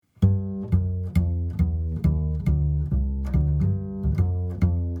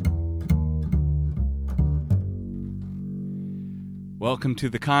Welcome to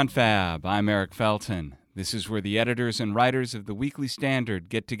the Confab. I'm Eric Felton. This is where the editors and writers of the Weekly Standard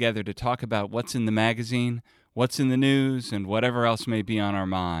get together to talk about what's in the magazine, what's in the news, and whatever else may be on our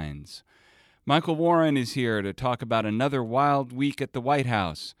minds. Michael Warren is here to talk about another wild week at the White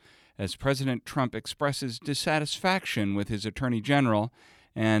House as President Trump expresses dissatisfaction with his Attorney General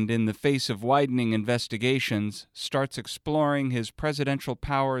and, in the face of widening investigations, starts exploring his presidential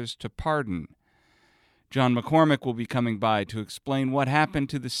powers to pardon. John McCormick will be coming by to explain what happened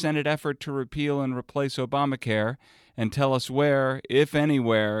to the Senate effort to repeal and replace Obamacare and tell us where, if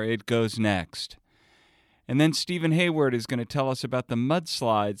anywhere, it goes next. And then Stephen Hayward is going to tell us about the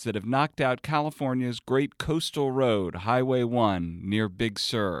mudslides that have knocked out California's great coastal road, Highway 1, near Big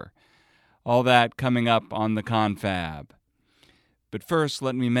Sur. All that coming up on the Confab. But first,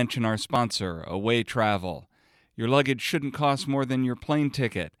 let me mention our sponsor, Away Travel. Your luggage shouldn't cost more than your plane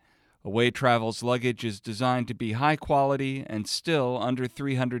ticket. Away Travel's luggage is designed to be high quality and still under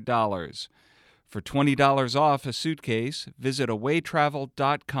 $300. For $20 off a suitcase, visit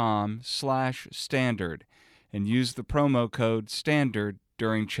awaytravel.com/standard and use the promo code STANDARD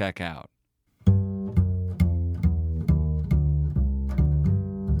during checkout.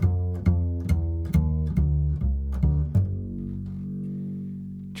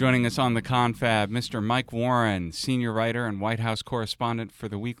 Joining us on the Confab, Mr. Mike Warren, senior writer and White House correspondent for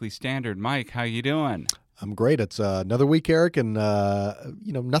the Weekly Standard. Mike, how you doing? I'm great. It's another week, Eric, and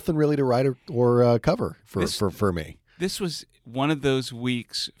nothing really to write or cover for me. This was one of those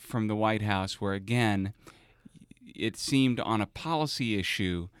weeks from the White House where, again, it seemed on a policy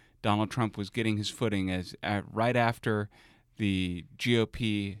issue, Donald Trump was getting his footing as right after the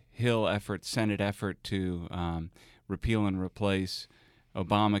GOP Hill effort, Senate effort to repeal and replace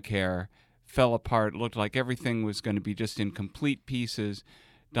Obamacare fell apart. It looked like everything was going to be just in complete pieces.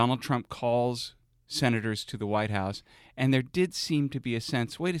 Donald Trump calls senators to the White House, and there did seem to be a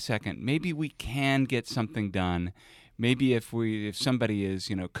sense, wait a second, maybe we can get something done. Maybe if somebody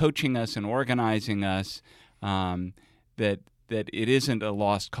is, coaching us and organizing us, that it isn't a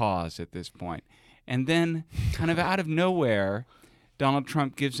lost cause at this point. And then, kind of out of nowhere, Donald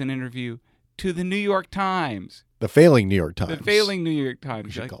Trump gives an interview to the New York Times. The failing New York Times. The failing New York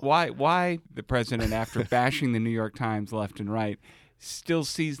Times. Like, why the president, after bashing the New York Times left and right, still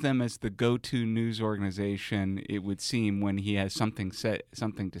sees them as the go-to news organization, it would seem, when he has something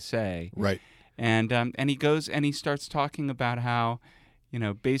to say. Right. And he goes and he starts talking about how,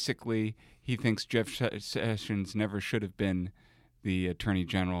 basically he thinks Jeff Sessions never should have been the Attorney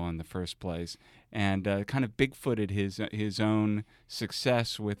General in the first place, and kind of bigfooted his own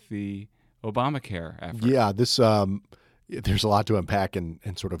success with the Obamacare effort. Yeah, this there's a lot to unpack, and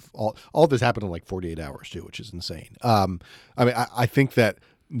sort of all this happened in like 48 hours too, which is insane. I think that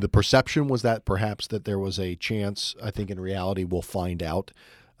the perception was that perhaps that there was a chance. I think in reality we'll find out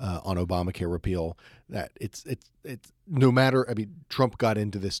on Obamacare repeal that it's no matter. I mean, Trump got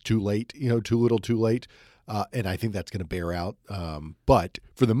into this too late, too little, too late. And I think that's going to bear out. But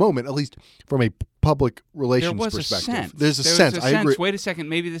for the moment, at least from a public relations perspective, there's a sense. I agree. Wait a second.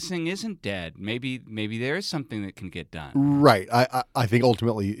 Maybe this thing isn't dead. Maybe there is something that can get done. Right. I think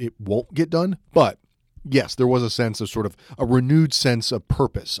ultimately it won't get done. But yes, there was a sense of sort of a renewed sense of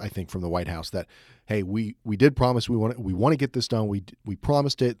purpose, I think, from the White House that, hey, we did promise we want to get this done. We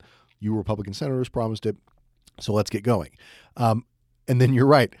promised it. You Republican senators promised it. So let's get going. And then you're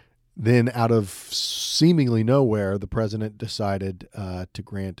right. Then out of seemingly nowhere, the president decided to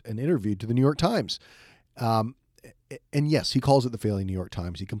grant an interview to the New York Times. And yes, he calls it the failing New York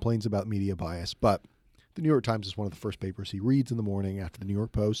Times. He complains about media bias, but the New York Times is one of the first papers he reads in the morning after the New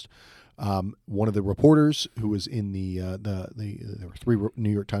York Post. One of the reporters who was in there were three New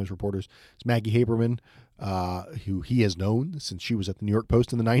York Times reporters. It's Maggie Haberman, who he has known since she was at the New York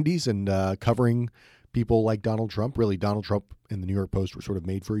Post in the 90s and covering people like Donald Trump. Really, Donald Trump and the New York Post were sort of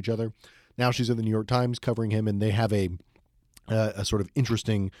made for each other. Now she's at the New York Times covering him, and they have a sort of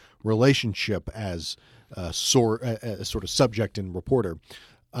interesting relationship as a sort of subject and reporter.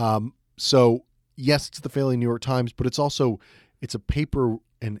 So yes, it's the failing New York Times, but it's a paper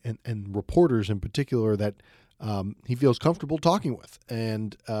and reporters in particular that he feels comfortable talking with,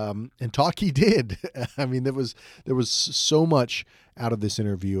 and talk he did. I mean, there was so much out of this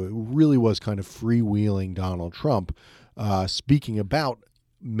interview. It really was kind of freewheeling Donald Trump, speaking about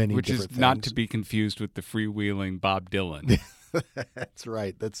many which different is things. Not to be confused with the freewheeling Bob Dylan. That's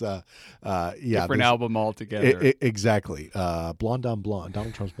right. That's different album altogether. Exactly. Blonde on Blonde.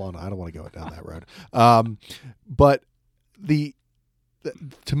 Donald Trump's Blonde. I don't want to go down that road. But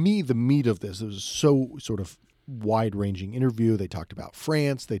to me, the meat of this was so sort of wide-ranging interview. They talked about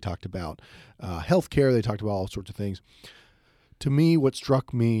France. They talked about healthcare. They talked about all sorts of things. To me, what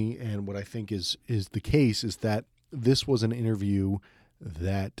struck me and what I think is the case is that this was an interview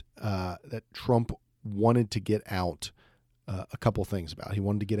that that Trump wanted to get out a couple things about. He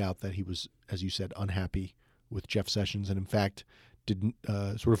wanted to get out that he was, as you said, unhappy with Jeff Sessions, and in fact, didn't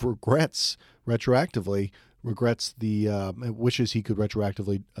sort of regrets the wishes he could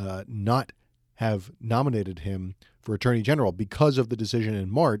retroactively not have nominated him for Attorney General because of the decision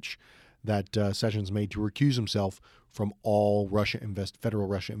in March that Sessions made to recuse himself from all federal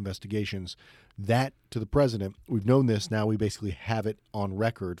Russia investigations. That, to the president, we've known this, now we basically have it on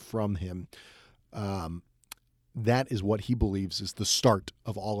record from him. That is what he believes is the start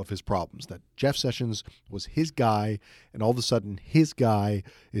of all of his problems, that Jeff Sessions was his guy, and all of a sudden his guy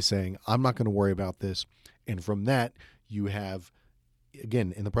is saying, I'm not going to worry about this. And from that, you have,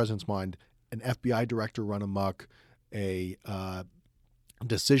 again, in the president's mind, an FBI director run amok, a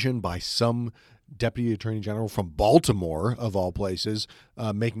decision by some deputy attorney general from Baltimore, of all places,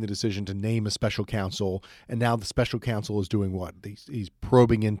 making the decision to name a special counsel. And now the special counsel is doing what? He's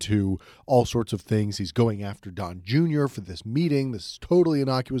probing into all sorts of things. He's going after Don Jr. for this meeting, this totally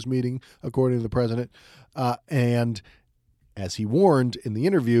innocuous meeting, according to the president. And as he warned in the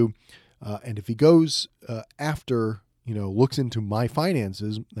interview, and if he goes after, looks into my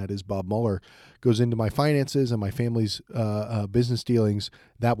finances, that is Bob Mueller, goes into my finances and my family's business dealings,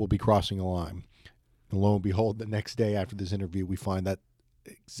 that will be crossing a line. And lo and behold, the next day after this interview, we find that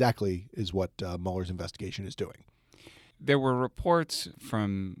exactly is what Mueller's investigation is doing. There were reports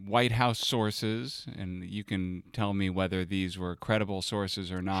from White House sources, and you can tell me whether these were credible sources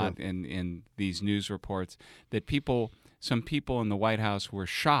or not. Sure. in these news reports, that some people in the White House were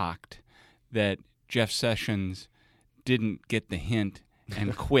shocked that Jeff Sessions didn't get the hint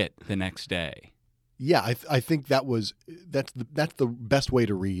and quit the next day. Yeah, I think that's the best way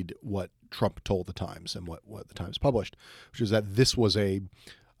to read what Trump told the Times and what the Times published, which is that this was a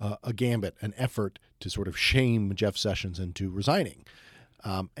gambit, an effort to sort of shame Jeff Sessions into resigning,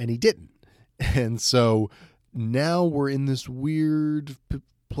 and he didn't. And so now we're in this weird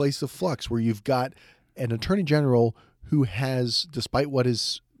place of flux where you've got an attorney general who has, despite what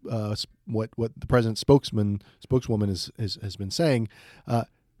his what the president's spokeswoman has been saying,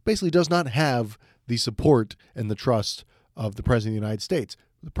 basically does not have the support and the trust of the president of the United States.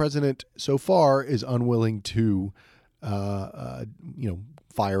 The president so far is unwilling to, fire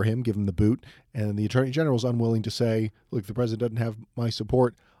him, give him the boot, and the attorney general is unwilling to say, "Look, the president doesn't have my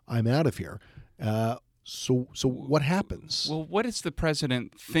support. I'm out of here." So what happens? Well, what does the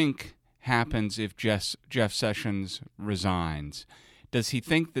president think happens if Jeff Sessions resigns? Does he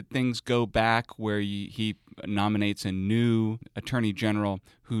think that things go back where he nominates a new attorney general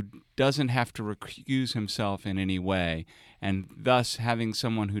who doesn't have to recuse himself in any way, and thus having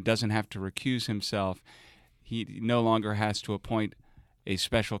someone who doesn't have to recuse himself, he no longer has to appoint a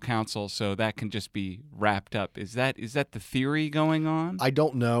special counsel, so that can just be wrapped up? Is that the theory going on? I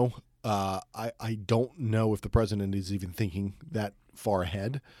don't know. I don't know if the president is even thinking that far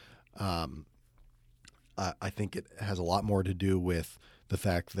ahead. I think it has a lot more to do with the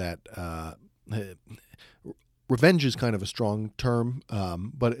fact that revenge is kind of a strong term,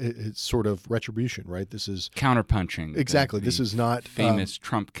 but it's sort of retribution, right? This is counterpunching. Exactly. This is not famous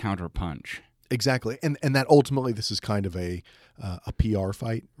Trump counterpunch. Exactly, and that ultimately this is kind of a PR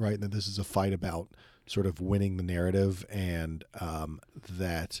fight, right? That this is a fight about sort of winning the narrative, and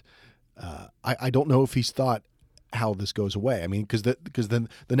that I don't know if he's thought how this goes away. I mean, because then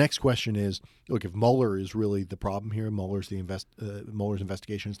the next question is, look, if Mueller is really the problem here, Mueller's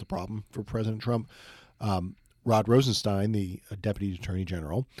investigation is the problem for President Trump. Rod Rosenstein, the Deputy Attorney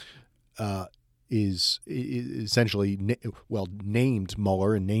General, is essentially named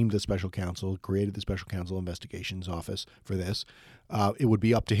Mueller and named the special counsel, created the special counsel investigations office for this. It would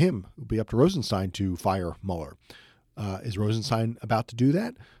be up to him. It would be up to Rosenstein to fire Mueller. Is Rosenstein about to do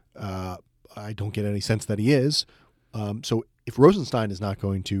that? I don't get any sense that he is. So if Rosenstein is not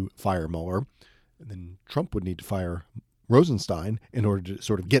going to fire Mueller, then Trump would need to fire Rosenstein in order to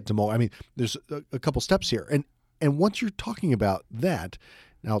sort of get to Mueller. I mean, there's a couple steps here. And once you're talking about that,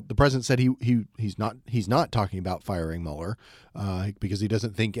 now the president said he's not talking about firing Mueller because he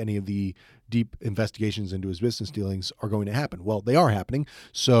doesn't think any of the deep investigations into his business dealings are going to happen. Well, they are happening.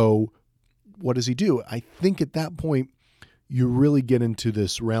 So what does he do? I think at that point you really get into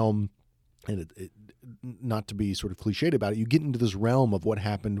this realm, and not to be sort of cliched about it, you get into this realm of what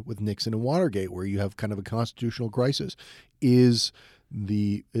happened with Nixon and Watergate, where you have kind of a constitutional crisis. Would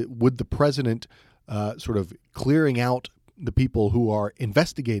the president sort of clearing out the people who are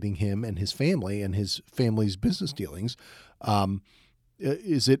investigating him and his family's business dealings,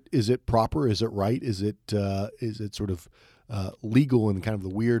 is it proper? Is it right? Is it sort of legal in kind of the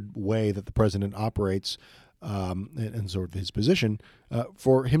weird way that the president operates and sort of his position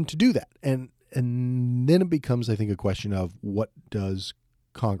for him to do that. And then it becomes, I think, a question of what does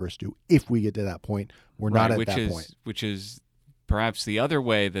Congress do if we get to that point. We're not at that point. Which is perhaps the other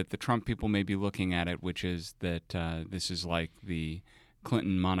way that the Trump people may be looking at it, which is that this is like the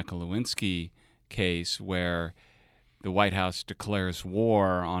Clinton-Monica Lewinsky case where the White House declares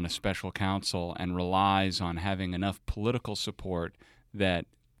war on a special counsel and relies on having enough political support that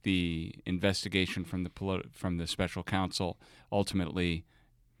the investigation from the special counsel ultimately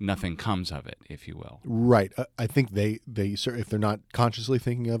nothing comes of it, if you will. Right. I think they if they're not consciously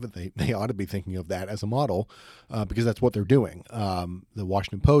thinking of it, they ought to be thinking of that as a model because that's what they're doing. The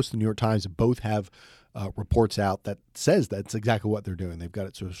Washington Post, the New York Times both have reports out that says that's exactly what they're doing. They've got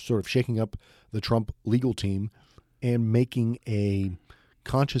it sort of shaking up the Trump legal team and making a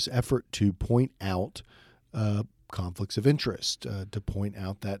conscious effort to point out conflicts of interest, to point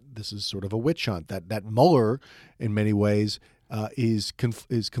out that this is sort of a witch hunt, that Mueller, in many ways, is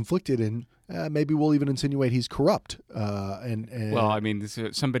conflicted and maybe we'll even insinuate he's corrupt. Well, I mean,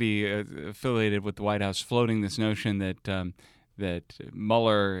 somebody affiliated with the White House floating this notion that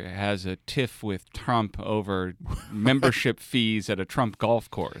Mueller has a tiff with Trump over membership fees at a Trump golf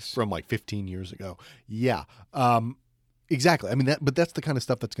course from like 15 years ago. Yeah. Exactly. I mean, but that's the kind of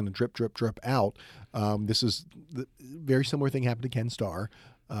stuff that's going to drip out. This is the very similar thing happened to Ken Starr.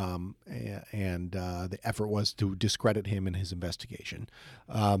 And the effort was to discredit him in his investigation.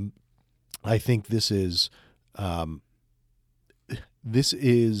 I think this is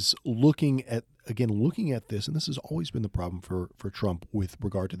looking at this, and this has always been the problem for Trump with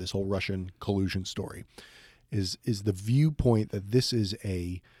regard to this whole Russian collusion story, is the viewpoint that this is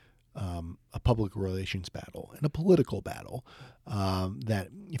a public relations battle and a political battle, that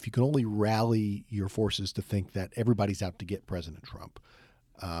if you can only rally your forces to think that everybody's out to get President Trump,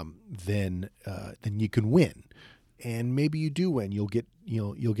 then you can win, and maybe you do win. You'll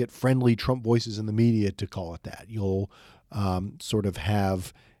get friendly Trump voices in the media to call it that. You'll sort of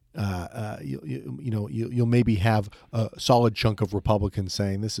have you'll maybe have a solid chunk of Republicans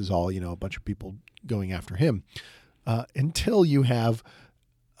saying this is all a bunch of people going after him, until you have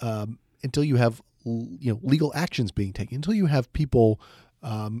legal actions being taken, until you have people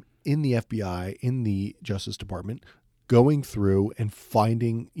in the FBI, in the Justice Department, going through and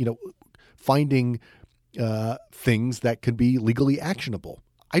finding things that could be legally actionable.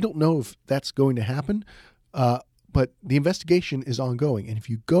 I don't know if that's going to happen, but the investigation is ongoing. And if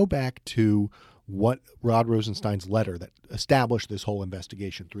you go back to what Rod Rosenstein's letter that established this whole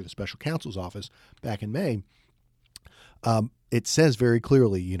investigation through the special counsel's office back in May, it says very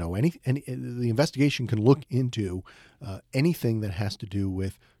clearly, the investigation can look into anything that has to do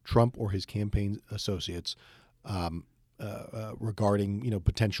with Trump or his campaign associates, regarding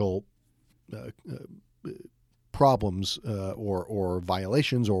potential problems or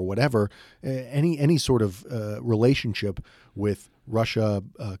violations or whatever, any sort of relationship with Russia,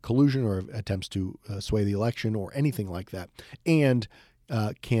 collusion or attempts to sway the election or anything like that, and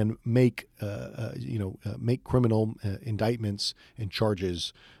can make criminal indictments and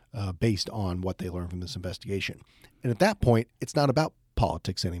charges based on what they learn from this investigation. And at that point, it's not about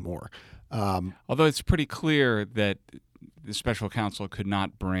politics anymore. Although it's pretty clear that the special counsel could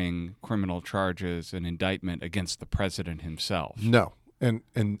not bring criminal charges and indictment against the president himself. No. And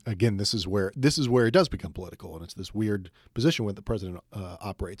again, this is where it does become political, and it's this weird position where the president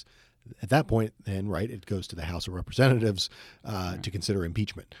operates. At that point, then, right, it goes to the House of Representatives to consider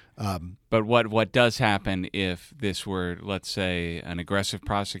impeachment. But what does happen if this were, let's say, an aggressive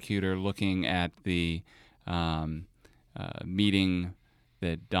prosecutor looking at the meeting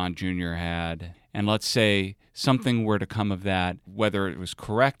that Don Jr. had, and let's say something were to come of that, whether it was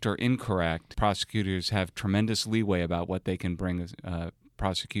correct or incorrect, prosecutors have tremendous leeway about what they can bring a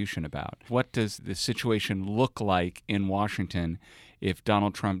prosecution about. What does the situation look like in Washington if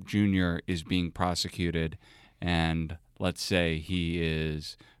Donald Trump Jr. is being prosecuted and let's say he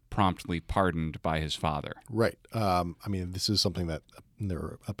is promptly pardoned by his father? Right. I mean, this is something that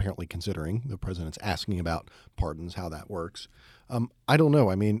they're apparently considering. The president's asking about pardons, how that works. I don't know.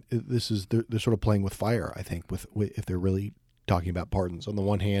 I mean, they're sort of playing with fire, I think, with if they're really talking about pardons. On the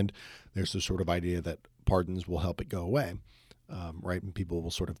one hand, there's this sort of idea that pardons will help it go away, right? And people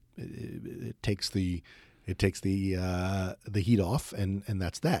will sort of it takes the heat off, and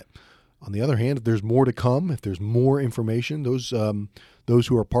that's that. On the other hand, if there's more to come, if there's more information, those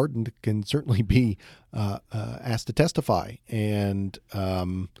who are pardoned can certainly be asked to testify, and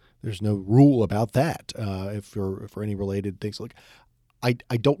there's no rule about that. For any related things, like I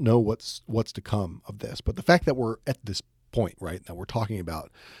don't know what's to come of this, but the fact that we're at this point, right? That we're talking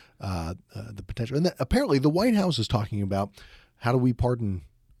about the potential. And that apparently the White House is talking about how do we pardon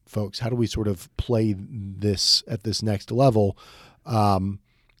folks? How do we sort of play this at this next level?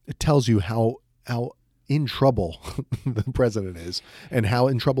 It tells you how in trouble the president is and how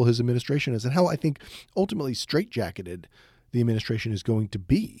in trouble his administration is and how I think ultimately straitjacketed the administration is going to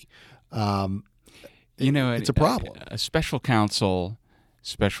be. It's a problem. A special counsel,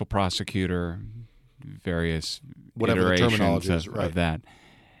 special prosecutor, various whatever iterations the terminology is, right. of that.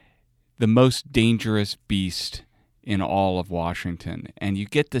 The most dangerous beast in all of Washington. And you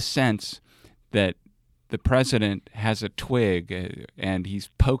get the sense that the president has a twig and he's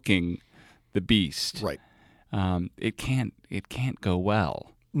poking the beast. Right. It can't go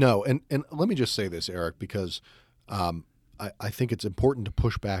well. No, and let me just say this, Eric, because I think it's important to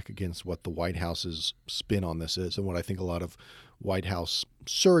push back against what the White House's spin on this is and what I think a lot of White House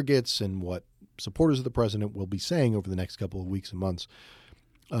surrogates and what supporters of the president will be saying over the next couple of weeks and months,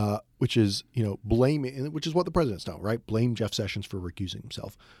 which is, blame, which is what the president's done, right? Blame Jeff Sessions for recusing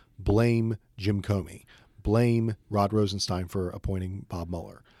himself. Blame Jim Comey. Blame Rod Rosenstein for appointing Bob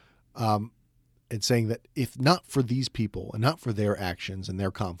Mueller. And saying that if not for these people and not for their actions and their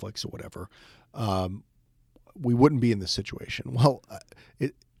conflicts or whatever, we wouldn't be in this situation. Well,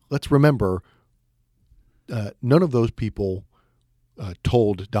 let's remember, none of those people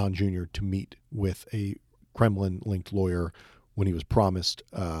told Don Jr. to meet with a Kremlin-linked lawyer when he was promised,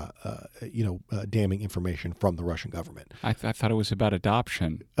 damning information from the Russian government. I thought it was about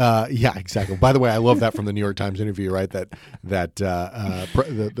adoption. Yeah, exactly. By the way, I love that from the New York Times interview, right? That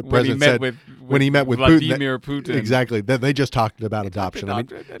the president said when he met with Vladimir Putin. Exactly. That they just talked about adoption.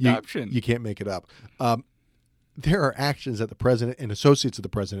 Adoption. You can't make it up. There are actions that the president and associates of the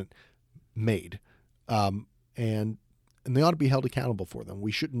president made, and they ought to be held accountable for them.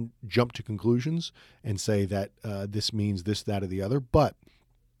 We shouldn't jump to conclusions and say that this means this, that, or the other. But,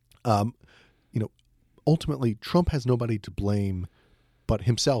 ultimately, Trump has nobody to blame but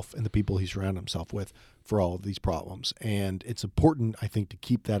himself and the people he surrounded himself with for all of these problems. And it's important, I think, to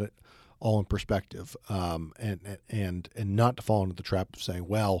keep that all in perspective and not to fall into the trap of saying,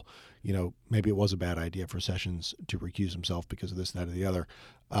 well, maybe it was a bad idea for Sessions to recuse himself because of this, that, or the other.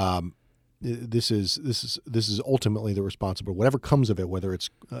 This is ultimately the responsible. Whatever comes of it, whether it's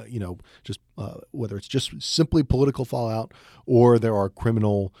whether it's just simply political fallout or there are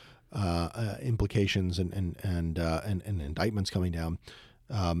criminal implications and indictments coming down.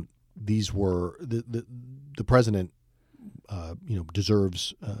 These were the president.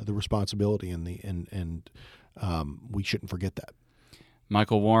 Deserves the responsibility and we shouldn't forget that.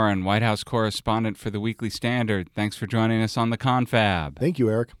 Michael Warren, White House correspondent for the Weekly Standard. Thanks for joining us on the Confab. Thank you,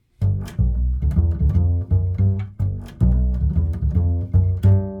 Eric.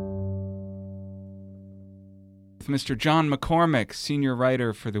 Mr. John McCormick, senior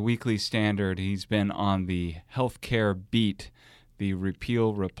writer for the Weekly Standard. He's been on the healthcare beat, the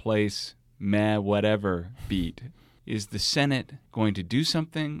repeal, replace, whatever beat. Is the Senate going to do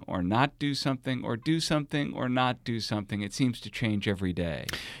something or not do something or do something or not do something? It seems to change every day.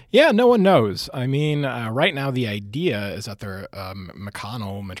 Yeah, no one knows. I mean, right now the idea is that Mitch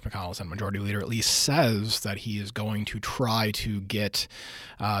McConnell, Senate Majority Leader, at least says that he is going to try to get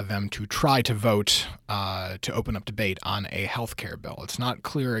them to try to vote to open up debate on a health care bill. It's not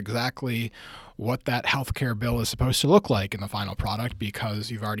clear exactly what that health care bill is supposed to look like in the final product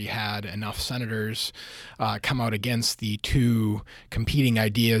because you've already had enough senators come out against the two competing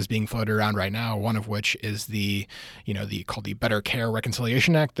ideas being floated around right now, one of which is called the Better Care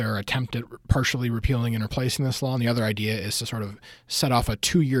Reconciliation Act, their attempt at partially repealing and replacing this law. And the other idea is to sort of set off a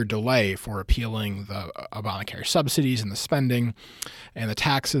 2-year delay for repealing the Obamacare subsidies and the spending and the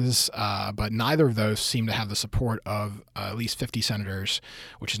taxes. But neither of those seem to have the support of at least 50 senators,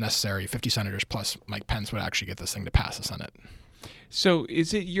 which is necessary. 50 senators plus Mike Pence would actually get this thing to pass the Senate. So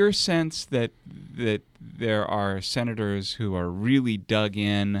is it your sense that there are senators who are really dug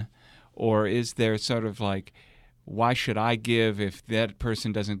in, or is there sort of like, why should I give if that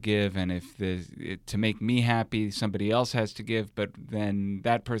person doesn't give, and if to make me happy somebody else has to give, but then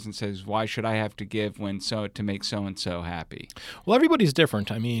that person says, why should I have to give to make so-and-so happy? Well, everybody's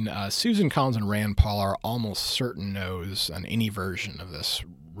different. I mean, Susan Collins and Rand Paul are almost certain no's on any version of this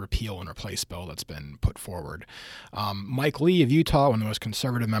repeal and replace bill that's been put forward. Mike Lee of Utah, one of the most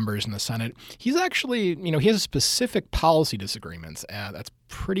conservative members in the Senate, he's actually, he has specific policy disagreements that's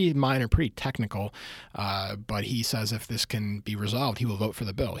pretty minor, pretty technical, but he says if this can be resolved, he will vote for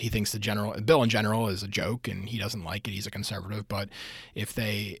the bill. He thinks the bill in general is a joke, and he doesn't like it. He's a conservative, but if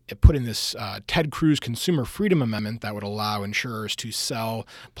they put in this Ted Cruz Consumer Freedom Amendment that would allow insurers to sell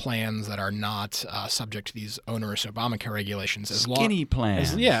plans that are not subject to these onerous Obamacare regulations, skinny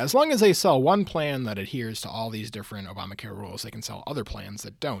plans. As long as they sell one plan that adheres to all these different Obamacare rules, they can sell other plans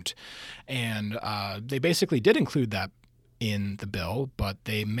that don't. And they basically did include that in the bill, but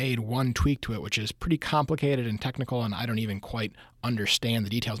they made one tweak to it, which is pretty complicated and technical, and I don't even quite understand the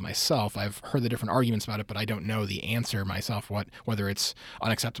details myself. I've heard the different arguments about it, but I don't know the answer myself, whether it's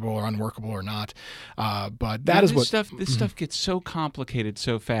unacceptable or unworkable or not. But that is what this stuff gets so complicated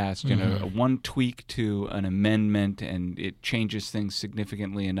so fast. You know, one tweak to an amendment, and it changes things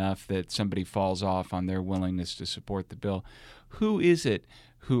significantly enough that somebody falls off on their willingness to support the bill. Who is it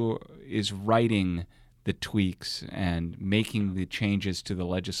who is writing the tweaks and making the changes to the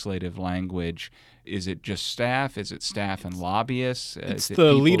legislative language? Is it just staff? Is it staff and lobbyists? It's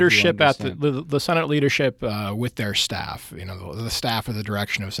the leadership at the Senate leadership with their staff. You know, the staff of the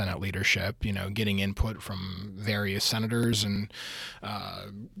direction of Senate leadership. You know, getting input from various senators and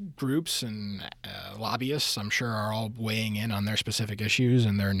groups and lobbyists. I'm sure are all weighing in on their specific issues,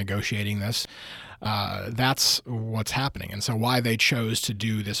 and they're negotiating this. That's what's happening. And so why they chose to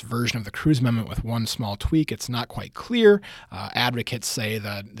do this version of the Cruz Amendment with one small tweak, it's not quite clear. Advocates say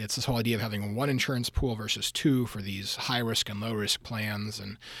that it's this whole idea of having one insurance pool versus two for these high-risk and low-risk plans.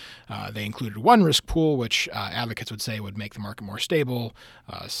 And they included one risk pool, which advocates would say would make the market more stable.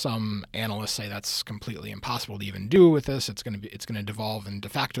 Some analysts say that's completely impossible to even do with this. It's going to devolve in de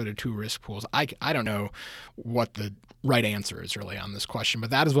facto to two risk pools. I don't know what the right answer is really on this question, but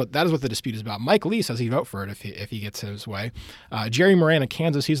that is what the dispute is about. Mike Lee says he'd vote for it if he gets his way. Jerry Moran of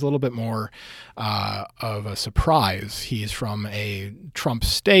Kansas, he's a little bit more of a surprise. He's from a Trump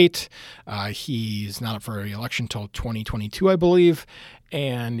state. He's not up for re-election until 2022, I believe.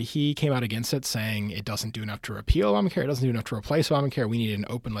 And he came out against it, saying it doesn't do enough to repeal Obamacare. It doesn't do enough to replace Obamacare. We need an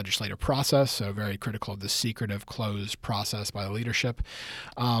open legislative process, so very critical of the secretive, closed process by the leadership.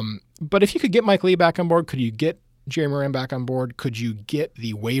 But if you could get Mike Lee back on board, could you get Jerry Moran back on board? Could you get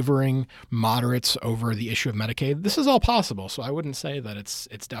the wavering moderates over the issue of Medicaid? This is all possible, so I wouldn't say that it's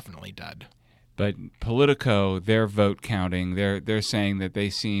definitely dead. But Politico, their vote counting, they're saying that they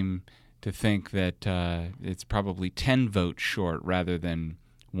seem to think that it's probably 10 votes short rather than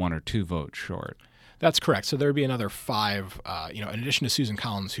 1 or 2 votes short. That's correct. So there would be another 5, in addition to Susan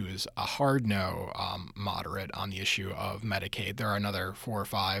Collins, who is a hard no moderate on the issue of Medicaid. There are another 4 or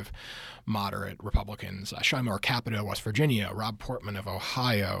 5 moderate Republicans. Sean Moore Capito of West Virginia, Rob Portman of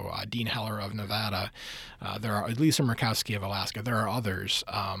Ohio, Dean Heller of Nevada. There are Lisa Murkowski of Alaska. There are others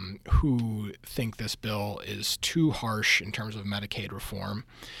who think this bill is too harsh in terms of Medicaid reform,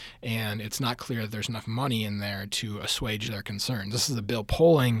 and it's not clear that there's enough money in there to assuage their concerns. This is a bill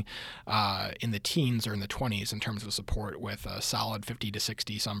polling in the teens or in the 20s in terms of support, with a solid 50 to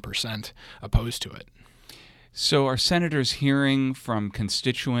 60 some percent opposed to it. So are senators hearing from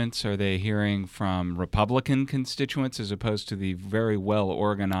constituents? Are they hearing from Republican constituents as opposed to the very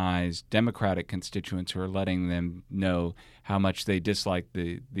well-organized Democratic constituents who are letting them know how much they dislike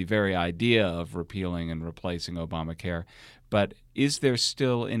the very idea of repealing and replacing Obamacare? But is there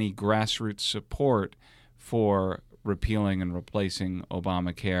still any grassroots support for repealing and replacing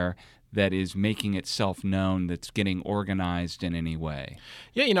Obamacare that is making itself known, that's getting organized in any way?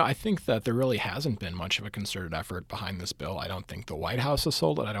 Yeah, I think that there really hasn't been much of a concerted effort behind this bill. I don't think the White House has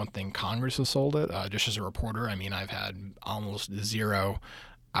sold it. I don't think Congress has sold it. Just as a reporter, I've had almost zero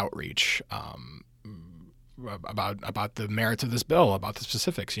outreach about the merits of this bill, about the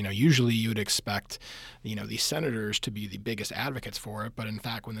specifics. Usually you would expect, these senators to be the biggest advocates for it, but in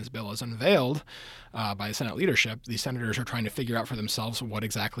fact, when this bill is unveiled by the Senate leadership, these senators are trying to figure out for themselves what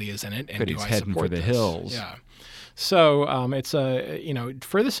exactly is in it, and do I support this? Heading for the hills. Yeah. So it's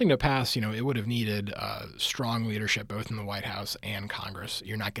for this thing to pass, it would have needed strong leadership both in the White House and Congress.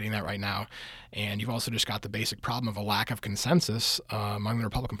 You're not getting that right now, and you've also just got the basic problem of a lack of consensus among the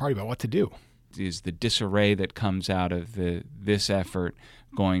Republican Party about what to do. Is the disarray that comes out of this effort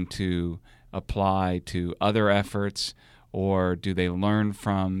going to apply to other efforts, or do they learn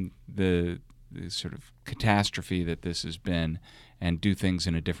from the sort of catastrophe that this has been and do things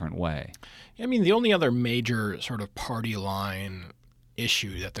in a different way? The only other major sort of party line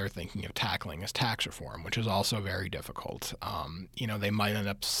issue that they're thinking of tackling is tax reform, which is also very difficult. They might end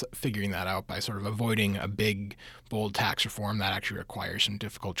up figuring that out by sort of avoiding a big, bold tax reform that actually requires some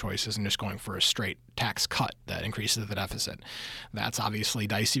difficult choices and just going for a straight tax cut that increases the deficit. That's obviously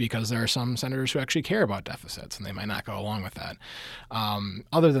dicey because there are some senators who actually care about deficits, and they might not go along with that.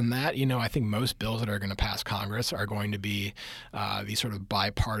 Other than that, I think most bills that are going to pass Congress are going to be these sort of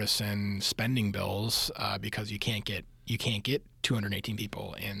bipartisan spending bills because you can't get 218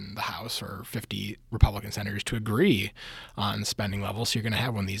 people in the House or 50 Republican senators to agree on spending levels. So you're going to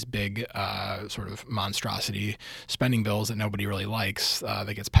have one of these big sort of monstrosity spending bills that nobody really likes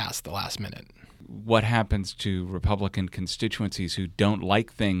that gets passed at the last minute. What happens to Republican constituencies who don't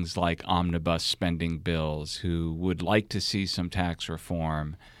like things like omnibus spending bills, who would like to see some tax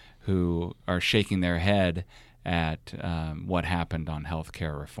reform, who are shaking their head at what happened on health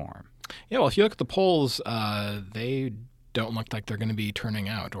care reform? Yeah, well, if you look at the polls, they don't look like they're going to be turning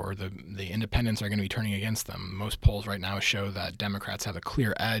out, or the independents are going to be turning against them. Most polls right now show that Democrats have a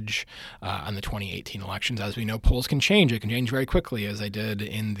clear edge on the 2018 elections. As we know, polls can change. It can change very quickly, as they did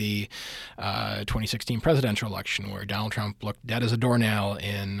in the 2016 presidential election, where Donald Trump looked dead as a doornail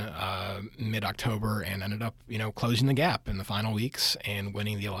in mid-October and ended up, closing the gap in the final weeks and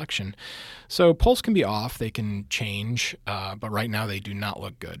winning the election. So polls can be off. They can change. But right now, they do not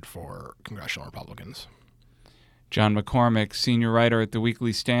look good for congressional Republicans. John McCormick, senior writer at the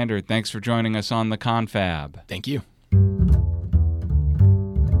Weekly Standard, thanks for joining us on the Confab. Thank you.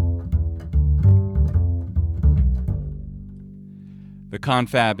 The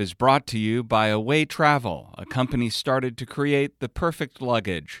Confab is brought to you by Away Travel, a company started to create the perfect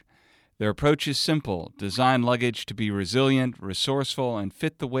luggage. Their approach is simple: design luggage to be resilient, resourceful, and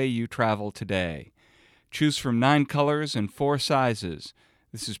fit the way you travel today. Choose from 9 colors and 4 sizes.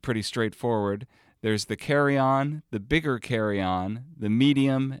 This is pretty straightforward. There's the carry-on, the bigger carry-on, the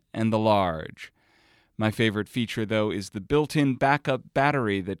medium, and the large. My favorite feature, though, is the built-in backup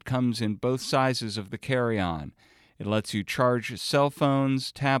battery that comes in both sizes of the carry-on. It lets you charge cell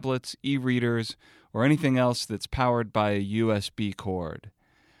phones, tablets, e-readers, or anything else that's powered by a USB cord.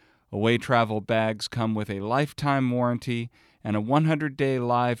 Away Travel bags come with a lifetime warranty and a 100-day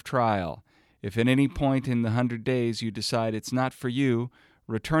live trial. If at any point in the 100 days you decide it's not for you,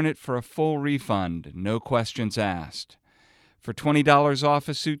 return it for a full refund, no questions asked. For $20 off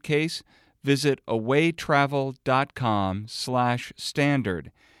a suitcase, visit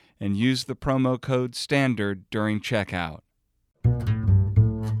awaytravel.com/standard and use the promo code STANDARD during checkout.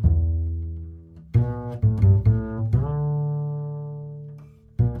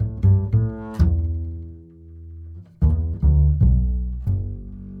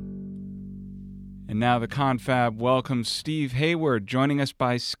 And now the Confab welcomes Steve Hayward, joining us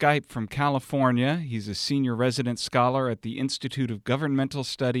by Skype from California. He's a senior resident scholar at the Institute of Governmental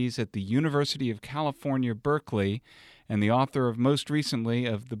Studies at the University of California, Berkeley, and the author of most recently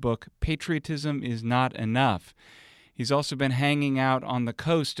of the book Patriotism is Not Enough. He's also been hanging out on the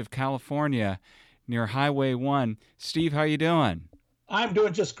coast of California near Highway 1. Steve, how you doing? I'm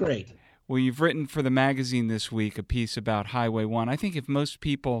doing just great. Well, you've written for the magazine this week a piece about Highway 1. I think if most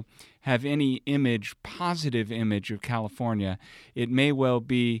people have any positive image of California, it may well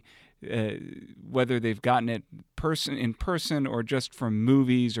be whether they've gotten it in person or just from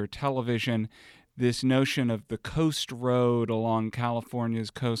movies or television, this notion of the coast road along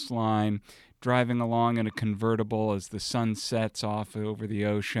California's coastline, driving along in a convertible as the sun sets off over the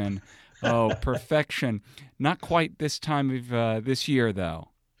ocean. Oh, perfection. Not quite this time of this year, though.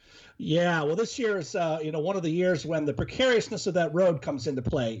 Yeah, well, this year is one of the years when the precariousness of that road comes into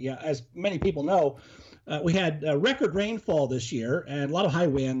play. Yeah, as many people know, we had record rainfall this year and a lot of high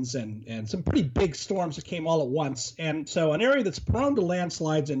winds and some pretty big storms that came all at once. And so an area that's prone to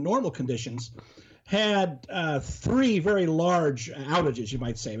landslides in normal conditions had 3 very large outages, you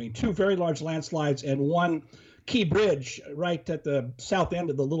might say. I mean, 2 very large landslides and 1 key bridge right at the south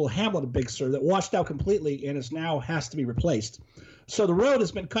end of the little hamlet of Big Sur that washed out completely and has to be replaced. So the road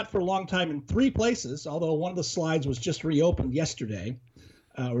has been cut for a long time in 3 places, although one of the slides was just reopened yesterday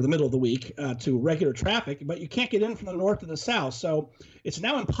or the middle of the week to regular traffic, but you can't get in from the north to the south. So it's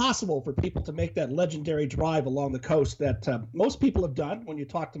now impossible for people to make that legendary drive along the coast that most people have done when you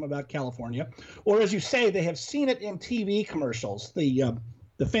talk to them about California, or as you say, they have seen it in TV commercials. The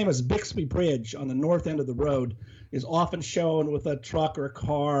famous Bixby Bridge on the north end of the road is often shown with a truck or a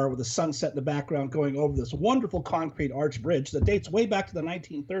car with a sunset in the background going over this wonderful concrete arch bridge that dates way back to the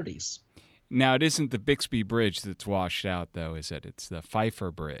 1930s. Now, it isn't the Bixby Bridge that's washed out, though, is it? It's the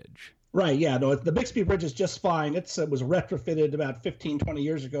Pfeiffer Bridge. Right, yeah, no, the Bixby Bridge is just fine. It was retrofitted about 15, 20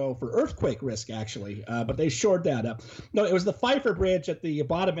 years ago for earthquake risk, actually, but they shored that up. No, it was the Pfeiffer Bridge at the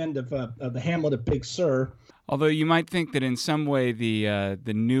bottom end of the hamlet of Big Sur. Although you might think that in some way the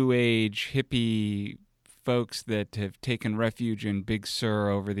New Age hippie folks that have taken refuge in Big Sur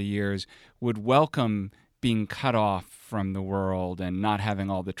over the years would welcome being cut off from the world and not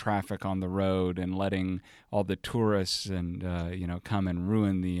having all the traffic on the road and letting all the tourists and come and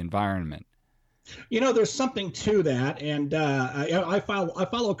ruin the environment. There's something to that, and I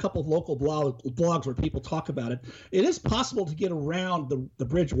follow a couple of local blogs where people talk about it. It is possible to get around the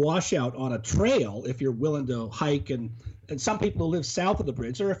bridge washout on a trail if you're willing to hike, and some people who live south of the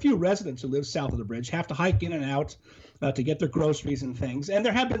bridge, there are a few residents who live south of the bridge, have to hike in and out to get their groceries and things. And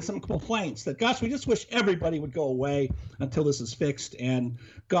there have been some complaints that, gosh, we just wish everybody would go away until this is fixed, and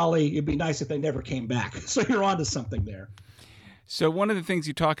golly, it'd be nice if they never came back. So you're onto something there. So one of the things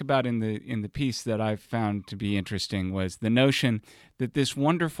you talk about in the piece that I found to be interesting was the notion that this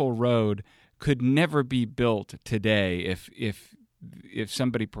wonderful road could never be built today if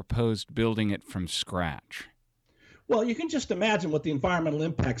somebody proposed building it from scratch. Well, you can just imagine what the environmental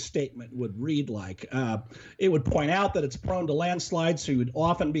impact statement would read like. It would point out that it's prone to landslides, so you would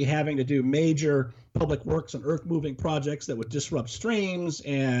often be having to do major public works and earth-moving projects that would disrupt streams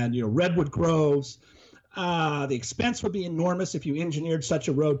and redwood groves. The expense would be enormous if you engineered such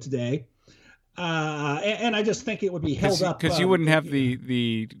a road today. And I just think it would be held up. Because you wouldn't have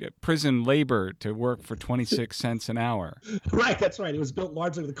the prison labor to work for 26 cents an hour. Right, that's right. It was built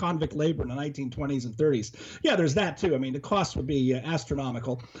largely with convict labor in the 1920s and 30s. Yeah, there's that too. I mean, the cost would be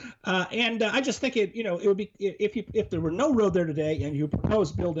astronomical. And I just think it would be, if there were no road there today and you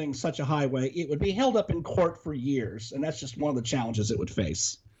proposed building such a highway, it would be held up in court for years. And that's just one of the challenges it would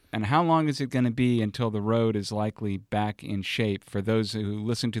face. And how long is it going to be until the road is likely back in shape for those who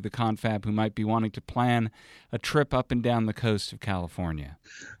listen to the confab who might be wanting to plan a trip up and down the coast of California?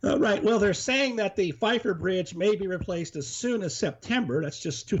 Right. Well, they're saying that the Pfeiffer Bridge may be replaced as soon as September. That's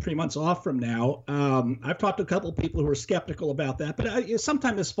just 2-3 months off from now. I've talked to a couple of people who are skeptical about that, but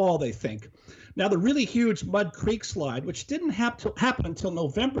sometime this fall, they think. Now, the really huge Mud Creek slide, which didn't have to happen until May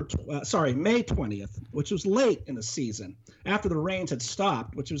 20th, which was late in the season, after the rains had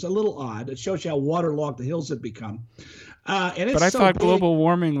stopped, which was a little odd. It shows you how waterlogged the hills had become. But I thought global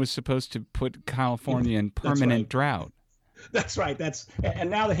warming was supposed to put California in permanent drought. That's right. And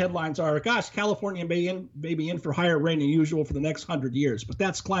now the headlines are, gosh, California may be in for higher rain than usual for the next 100 years. But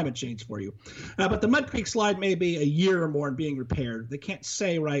that's climate change for you. But the Mud Creek slide may be a year or more in being repaired. They can't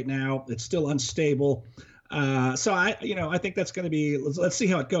say right now. It's still unstable. So I think that's going to be, let's see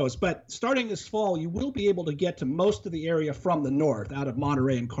how it goes. But starting this fall, you will be able to get to most of the area from the north, out of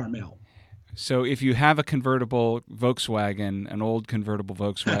Monterey and Carmel. So if you have a convertible Volkswagen, an old convertible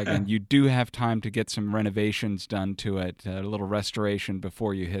Volkswagen, you do have time to get some renovations done to it, a little restoration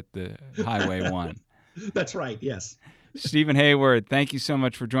before you hit the Highway 1. That's right, yes. Stephen Hayward, thank you so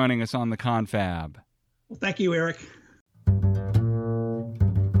much for joining us on the Confab. Well, thank you, Eric.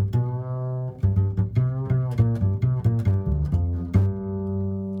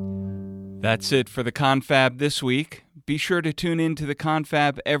 That's it for the Confab this week. Be sure to tune in to the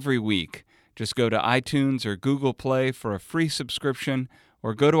Confab every week. Just go to iTunes or Google Play for a free subscription,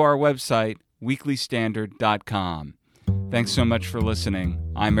 or go to our website, weeklystandard.com. Thanks so much for listening.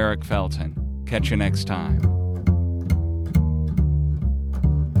 I'm Eric Felton. Catch you next time.